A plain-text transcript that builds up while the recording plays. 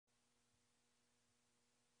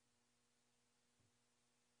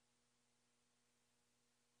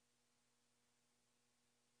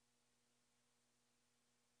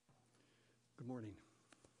morning.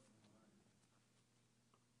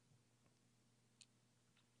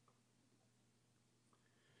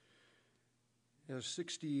 As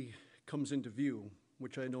 60 comes into view,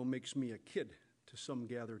 which I know makes me a kid to some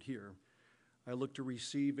gathered here, I look to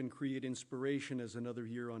receive and create inspiration as another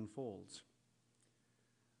year unfolds.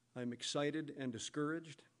 I'm excited and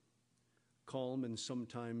discouraged, calm and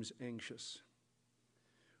sometimes anxious.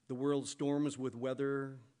 The world storms with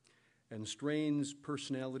weather and strains,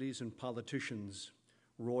 personalities, and politicians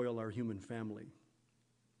roil our human family.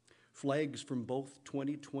 Flags from both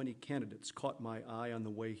 2020 candidates caught my eye on the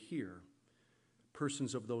way here.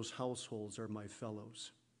 Persons of those households are my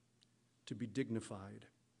fellows. To be dignified,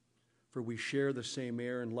 for we share the same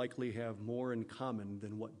air and likely have more in common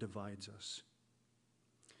than what divides us.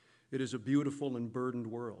 It is a beautiful and burdened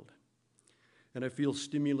world, and I feel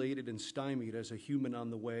stimulated and stymied as a human on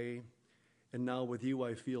the way, and now with you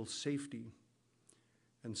I feel safety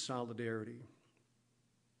and solidarity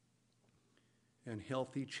and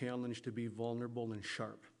healthy challenge to be vulnerable and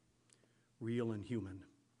sharp, real and human.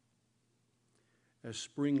 As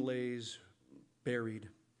spring lays buried,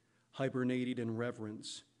 hibernating in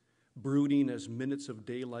reverence, brooding as minutes of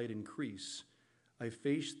daylight increase, I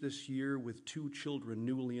face this year with 2 children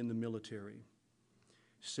newly in the military,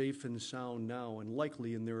 safe and sound now and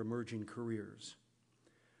likely in their emerging careers.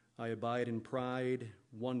 I abide in pride,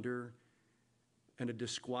 wonder, and a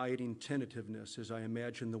disquieting tentativeness as I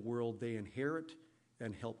imagine the world they inherit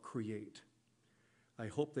and help create. I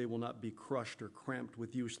hope they will not be crushed or cramped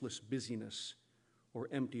with useless busyness or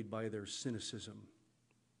emptied by their cynicism.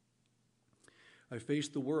 I face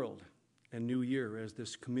the world and New Year as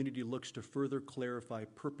this community looks to further clarify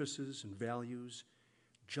purposes and values,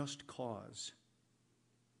 just cause.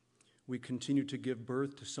 We continue to give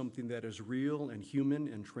birth to something that is real and human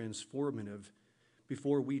and transformative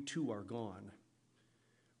before we too are gone.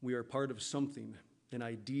 We are part of something, an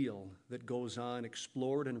ideal that goes on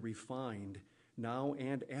explored and refined now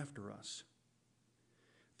and after us.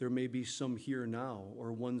 There may be some here now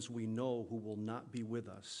or ones we know who will not be with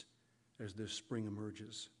us as this spring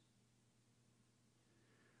emerges.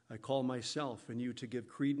 I call myself and you to give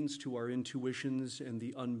credence to our intuitions and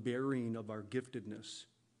the unburying of our giftedness.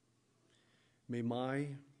 May my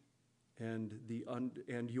and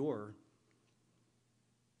your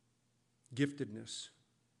giftedness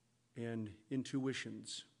and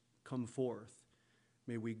intuitions come forth.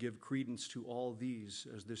 May we give credence to all these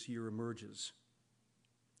as this year emerges.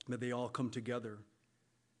 May they all come together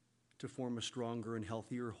to form a stronger and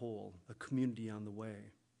healthier whole, a community on the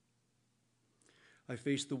way. I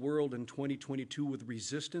face the world in 2022 with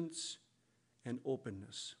resistance and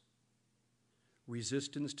openness.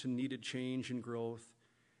 Resistance to needed change and growth,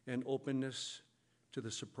 and openness to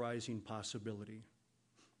the surprising possibility.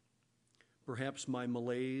 Perhaps my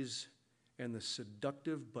malaise and the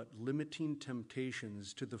seductive but limiting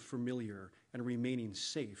temptations to the familiar and remaining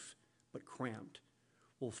safe but cramped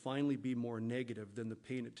will finally be more negative than the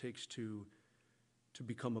pain it takes to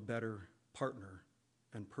become a better partner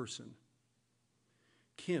and person.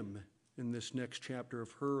 Kim, in this next chapter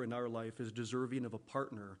of her and our life, is deserving of a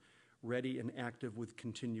partner ready and active with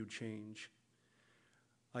continued change.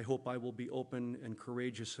 I hope I will be open and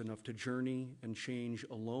courageous enough to journey and change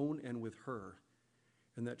alone and with her,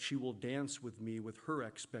 and that she will dance with me with her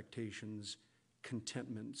expectations,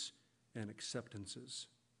 contentments, and acceptances.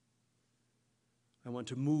 I want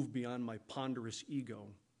to move beyond my ponderous ego,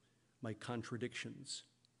 my contradictions.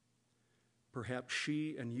 Perhaps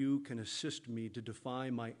she and you can assist me to defy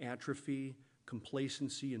my atrophy,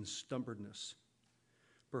 complacency, and stubbornness.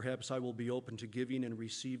 Perhaps I will be open to giving and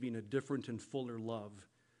receiving a different and fuller love,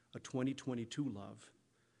 a 2022 love,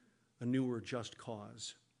 a newer just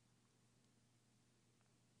cause.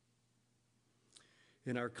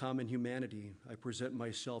 In our common humanity, I present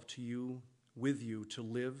myself to you, with you, to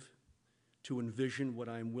live, to envision what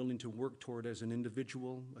I am willing to work toward as an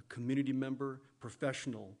individual, a community member,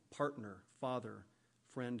 professional, partner, father,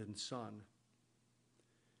 friend, and son.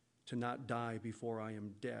 To not die before I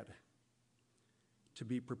am dead. To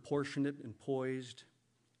be proportionate and poised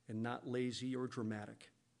and not lazy or dramatic.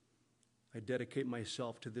 I dedicate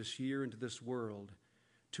myself to this year and to this world,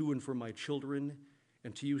 to and for my children,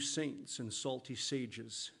 and to you saints and salty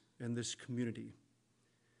sages in this community.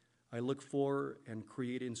 I look for and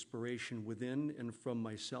create inspiration within and from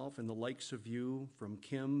myself and the likes of you, from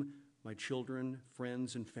Kim, my children,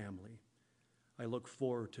 friends, and family. I look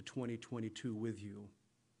forward to 2022 with you.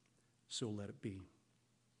 So let it be.